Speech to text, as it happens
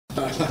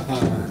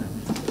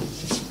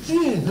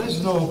Hey,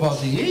 there's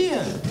nobody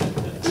here.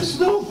 There's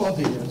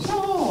nobody at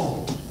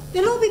all.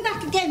 They'll all be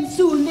back again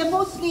soon. They're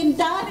mostly in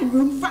dining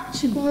room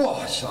fraction.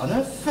 What, on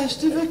a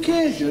festive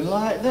occasion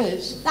like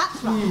this?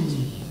 That's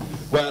right.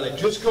 Well, it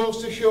just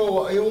goes to show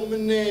what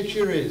human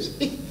nature is.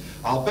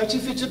 I'll bet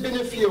if it had been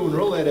a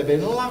funeral, they'd have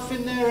been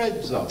laughing their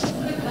heads off.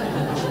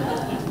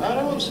 I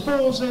don't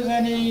suppose there's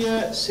any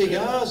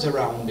cigars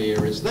around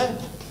here, is there?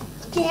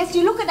 Yes,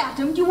 you look at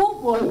them, do you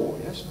want one? Oh,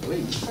 yes,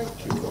 please.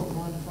 Thank you. Don't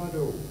mind if I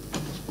do.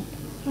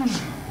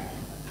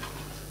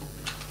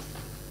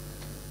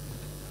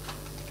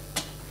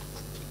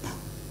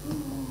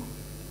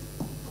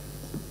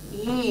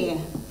 Yeah,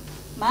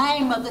 my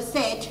mother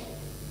said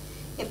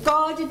if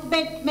God had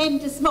meant men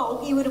to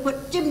smoke, he would have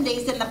put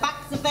chimneys in the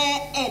backs of their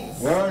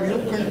heads. Well,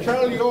 you can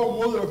tell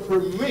your mother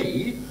from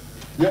me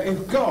that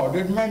if God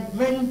had meant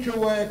men to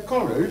wear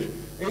collars,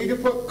 he'd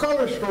have put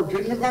collar studs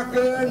in the back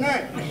of their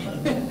necks.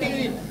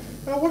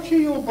 Now, what are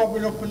you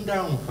bobbing up and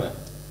down for?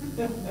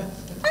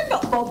 I'm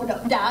not bobbing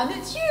up and down,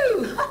 it's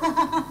you.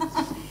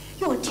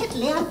 You're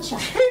tiddly, aren't you?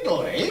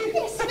 Tiddly?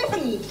 Yes,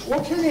 Sniffy.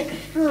 What an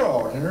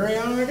extraordinary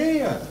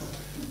idea.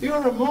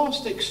 You're a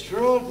most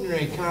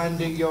extraordinary kind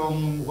of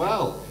young,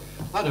 well,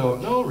 I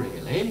don't know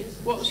really.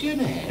 What's your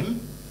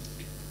name?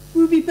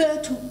 Ruby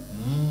Birtle.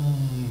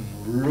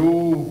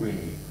 Ruby.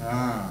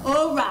 Ah.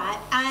 All right,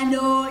 I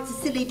know it's a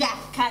silly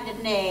daft kind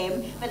of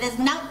name, but there's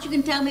naught you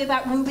can tell me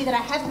about Ruby that I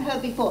haven't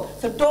heard before,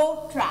 so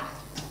don't try.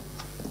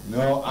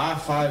 No, I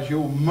find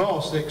you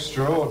most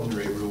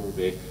extraordinary,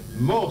 Ruby.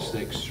 Most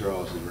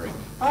extraordinary.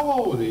 How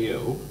old are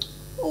you?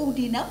 Old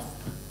enough.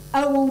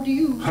 How old are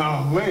you?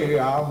 Me,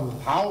 I'm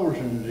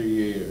thousands of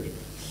years.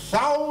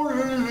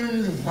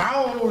 Thousands and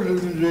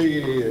thousands of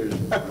years.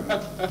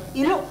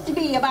 You look to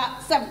be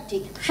about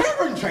 70.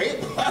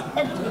 70?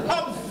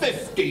 I'm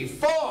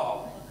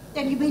 54.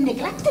 Then you've been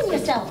neglecting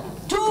yourself.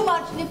 Too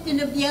much lifting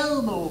of the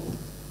elbow.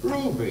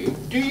 Ruby,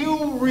 do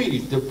you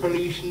read the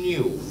police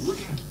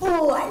news?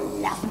 Oh, I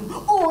love them.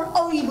 All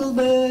horrible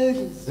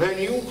murders. Then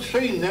you've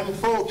seen them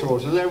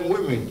photos of them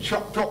women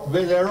chopped up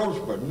by their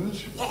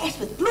husbands? Yes,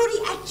 with bloody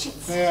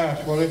hatchets.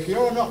 Yes, well, if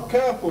you're not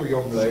careful,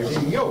 young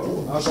lady,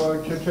 you are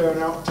going to turn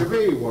out to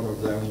be one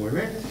of them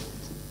women.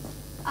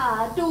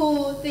 Ah,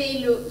 don't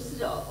they look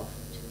soft?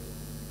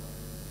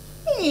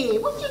 Hey,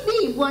 what do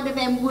you mean, one of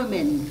them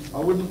women? I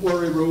wouldn't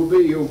worry,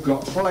 Ruby, you've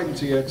got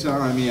plenty of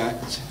time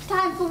yet.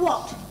 Time for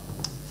what?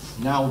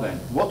 Now then,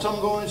 what I'm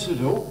going to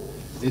do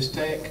is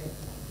take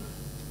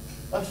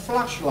a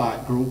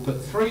flashlight group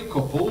at 3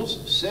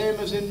 couples, same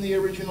as in the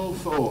original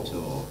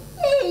photo.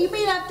 Hey, you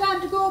mean I've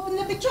time to go up and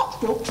they'll be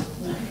chopped up?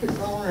 Sit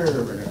down here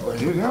a minute, will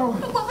you go?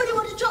 What would you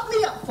want to chop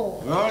me up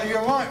for? Well,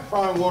 you might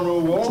find one who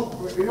won't,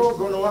 but you're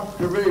going to have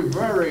to be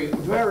very,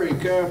 very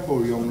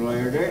careful, young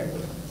lady.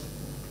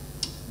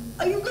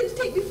 Are you going to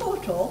take me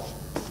photo?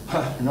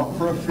 Not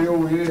for a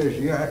few years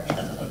yet.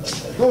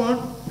 Go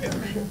on.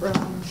 Sit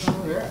round.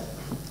 Oh, yeah.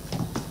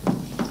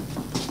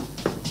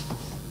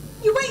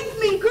 You wait for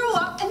me to grow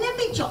up and then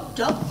be chopped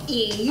up?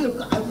 Here, you've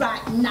got a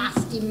right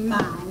nasty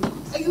mind.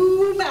 Are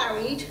you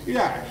married?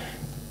 Yes.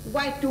 The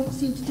wife don't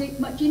seem to take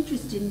much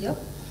interest in you.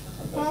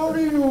 How do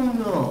you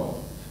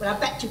know? Well, I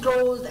bet your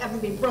clothes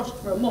haven't been brushed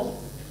for a month.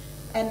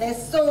 And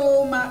there's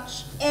so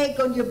much egg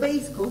on your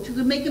base coat you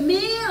could make a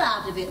meal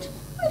out of it.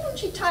 Why don't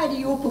she tidy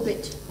you up a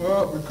bit?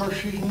 Well, because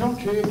she's not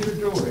here to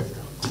do it.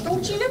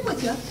 Don't she live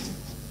with you?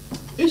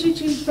 Is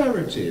it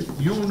imperative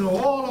you know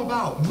all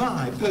about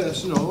my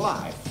personal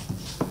life?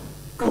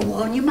 Go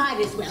on, you might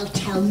as well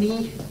tell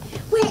me.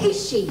 Where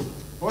is she?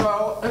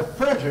 Well, at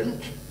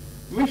present,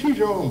 Mrs.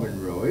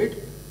 Ormondroyd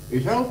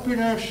is helping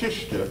her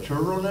sister to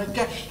run a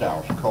guest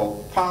house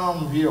called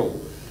Palm View.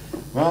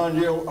 Mind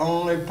you,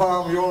 only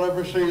Palm you'll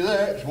ever see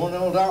there, it's one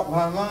held out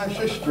by my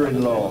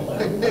sister-in-law.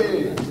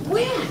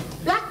 Where?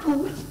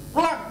 Blackpool?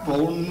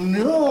 Blackpool?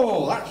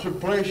 No, that's the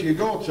place you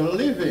go to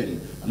live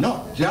in,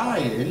 not die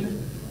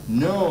in.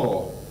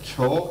 No,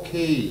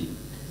 Torquay.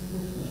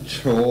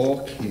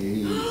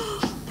 Torquay.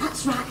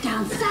 That's right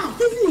down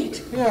south, isn't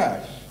it?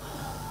 Yes.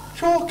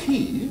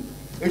 Torquay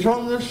is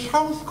on the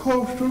south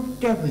coast of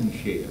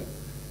Devonshire.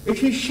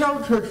 It is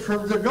sheltered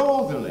from the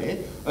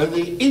northerly and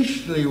the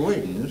easterly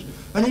winds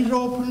and is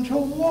open to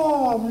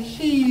warm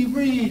sea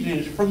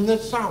breezes from the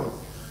south,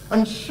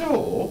 and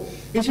so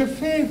is a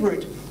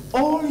favourite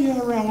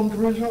all-year-round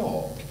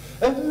resort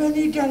of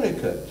many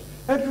delicate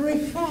and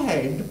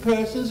refined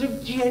persons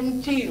of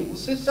genteel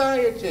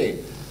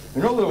society.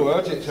 In other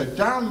words, it's a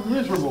damn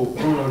miserable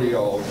pool of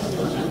yours.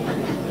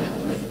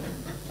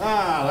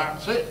 Ah,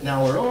 that's it.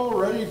 Now we're all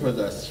ready for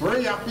the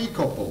 3 happy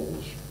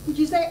couples. Did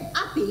you say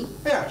happy?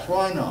 Yes,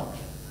 why not?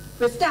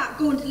 We'll start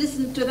going to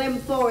listen to them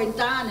 4 in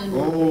dining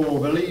room. Oh,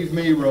 believe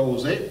me,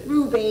 Rosie.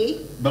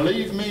 Ruby.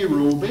 Believe me,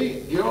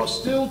 Ruby, you're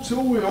still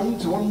too young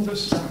to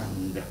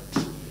understand.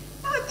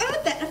 I've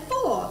heard that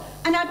before,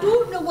 and I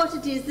don't know what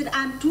it is that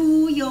I'm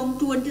too young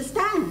to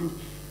understand.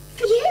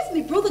 For years,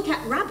 my brother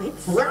kept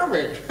rabbits.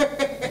 Rabbit?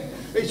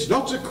 It's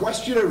not a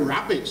question of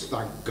rabbits,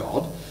 thank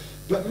God.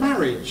 But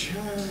marriage,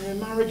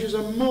 marriage is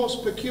a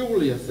most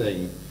peculiar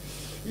thing.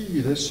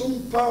 Gee, there's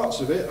some parts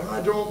of it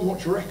I don't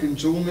much reckon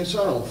to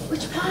myself.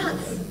 Which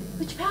parts?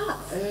 Which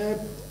parts?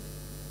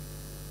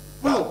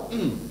 Well,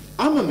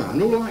 I'm a man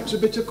who likes a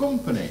bit of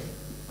company.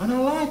 And I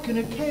like an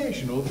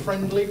occasional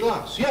friendly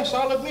glass. Yes,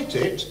 I'll admit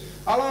it.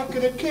 I like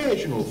an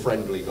occasional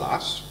friendly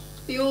glass.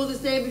 Be all the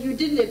same if you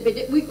didn't admit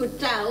it, we could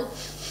tell.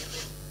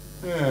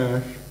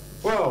 Yes.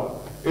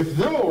 Well, if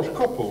those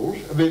couples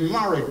have been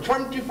married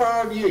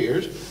 25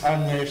 years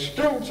and they're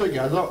still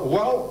together,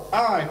 well,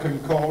 I can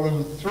call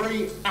them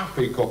 3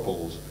 happy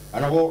couples.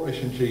 And I won't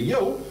listen to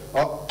you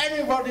or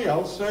anybody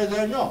else say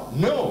they're not.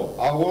 No,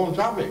 I won't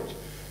have it.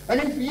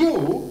 And if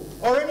you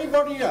or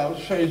anybody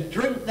else says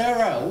drink their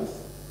health,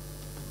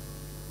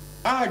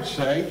 I'd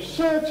say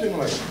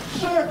certainly,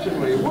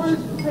 certainly,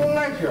 with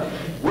pleasure.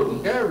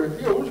 Wouldn't dare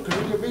refuse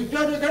because it would be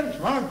dead against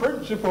my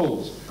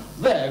principles.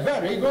 They're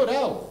very good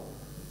health.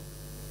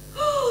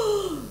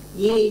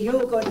 Yeah,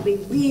 you're going to be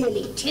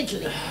really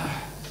tiddly.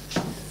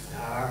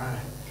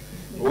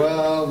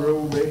 Well,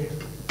 Ruby,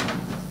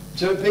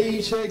 to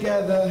be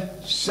together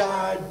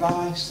side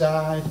by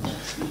side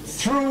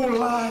through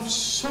life's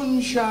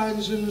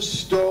sunshines and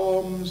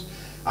storms,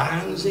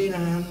 hands in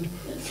hand,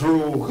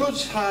 through good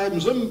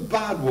times and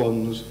bad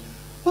ones,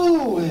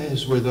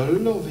 always with a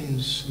loving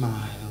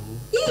smile.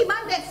 Yeah,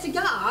 mind that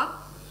cigar?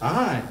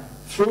 Aye,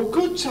 through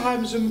good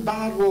times and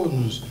bad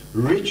ones,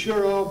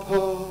 richer or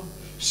poor,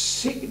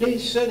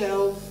 sickness and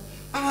health,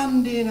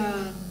 hand in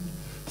hand,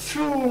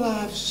 through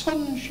life's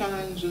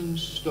sunshines and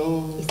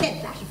storms. You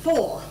said that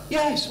before.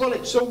 Yes, well,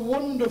 it's a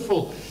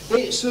wonderful,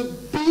 it's a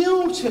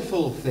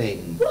beautiful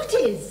thing. What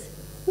is?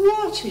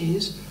 What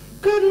is?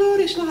 Good Lord,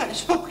 it's like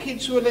talking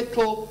to a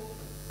little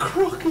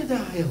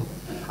crocodile.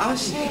 I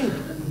said,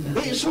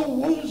 it's a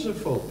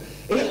wonderful,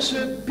 it's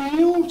a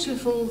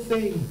beautiful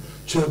thing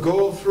to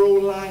go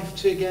through life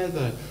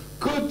together.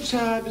 Good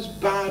times,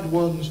 bad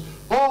ones,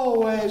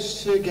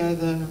 always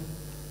together.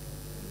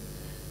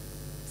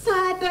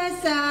 Side by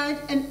side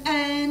and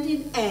hand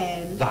in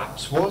hand.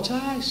 That's what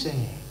I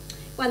say.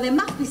 Well, there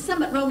must be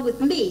something wrong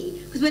with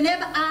me, because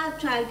whenever I've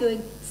tried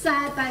going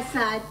side by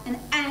side and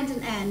hand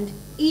in hand,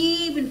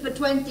 even for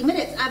 20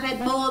 minutes, I've had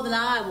more than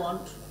I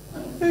want.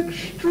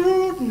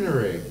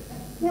 Extraordinary.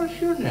 What's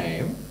your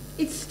name?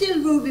 It's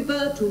still Ruby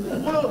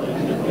Bertram. Well,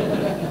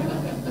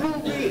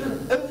 Ruby,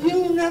 have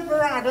you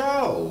never had a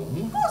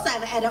home? Of course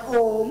I've had a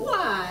home.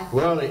 Why?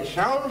 Well, it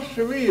sounds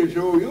to me as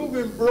though you've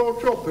been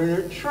brought up in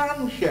a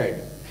tram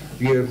shed.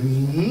 You've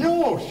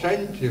no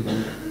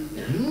sentiment,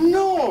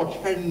 no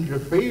tender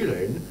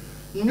feeling,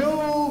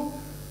 no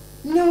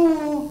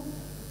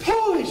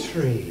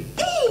poetry.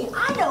 Hey,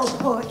 I know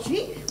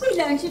poetry. We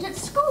learnt it at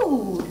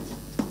school.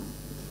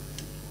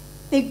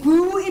 They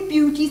grew in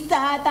beauty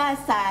side by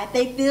side.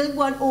 They filled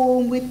one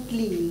home with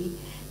glee.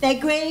 Their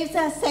graves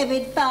are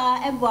severed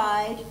far and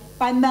wide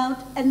by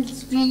mount and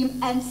stream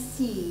and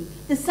sea.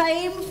 The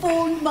same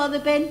fond mother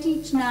bent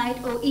each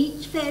night o'er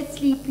each fair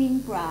sleeping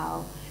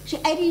brow. She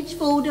had each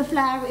fold a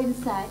flower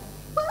inside.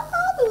 Where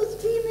are those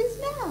dreamers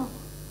now?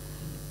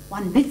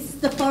 One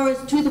midst the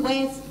forest to the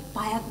west,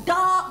 by a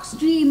dark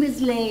stream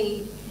is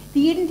laid.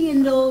 The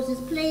Indian knows his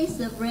place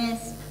of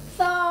rest,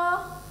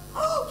 far,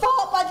 far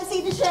up by the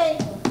sea the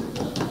shade.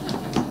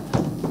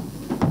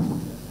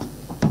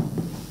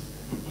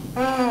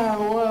 Ah,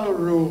 well,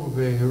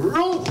 Ruby,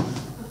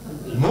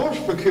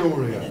 most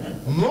peculiar,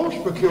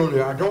 most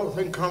peculiar. I don't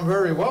think I'm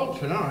very well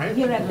tonight.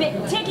 You're a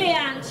bit tiddly,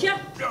 aren't you?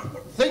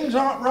 Things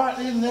aren't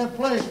rightly in their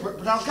place,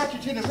 but I'll catch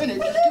it in a minute.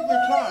 Just give me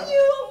time.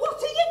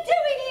 What are you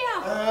doing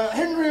here?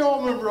 Henry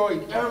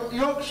Ormondroyd,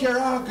 Yorkshire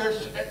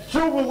Argus,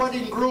 Silver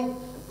Wedding Group,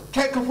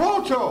 take a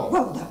photo.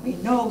 Well, there'll be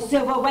no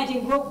silver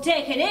wedding group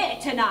taken here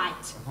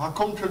tonight. Have I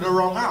come to the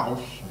wrong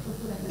house?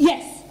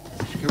 Yes.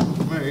 Excuse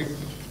me.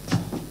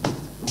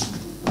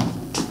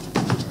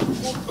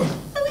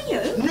 Who are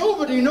you?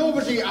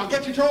 Nobody. I'll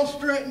get it all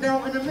straightened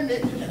out in a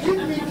minute. Just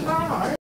give me time.